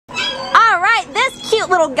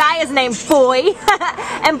little guy is named Boy,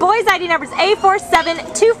 and Boy's ID number is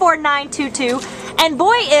A4724922. And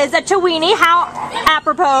Boy is a Chiweenie, how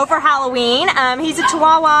apropos for Halloween. He's a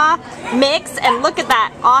Chihuahua mix, and look at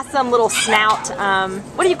that awesome little snout.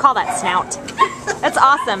 What do you call that snout? That's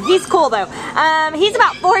awesome. He's cool though. He's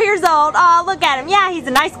about 4 years old. Oh, look at him. Yeah, he's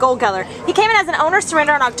a nice gold color. He came in as an owner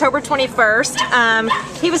surrender on October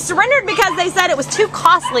 21st. He was surrendered because they said it was too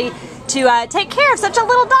costly to take care of such a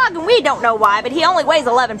little dog, and we don't know why, but he only weighs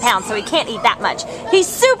 11 pounds, so he can't eat that much. He's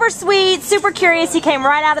super sweet, super curious. He came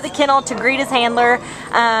right out of the kennel to greet his handler.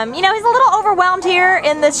 You know, he's a little overwhelmed here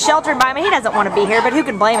in this shelter environment. He doesn't want to be here, but who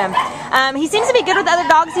can blame him? He seems to be good with other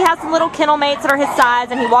dogs. He has some little kennel mates that are his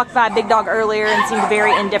size, and he walked by a big dog earlier and seemed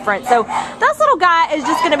very indifferent. So this little guy is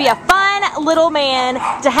just going to be a fun little man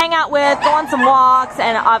to hang out with, go on some walks,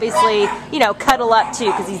 and obviously, you know, cuddle up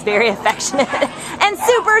too, because he's very affectionate and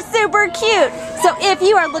super, super cute. So if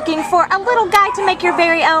you are looking for a little guy to make your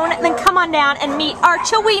very own, then come on down and meet our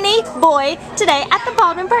Chiweenie Boy today at the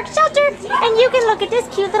Baldwin Park Shelter, and you can look at this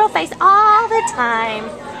cute little face all the time.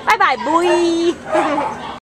 Bye bye, boy.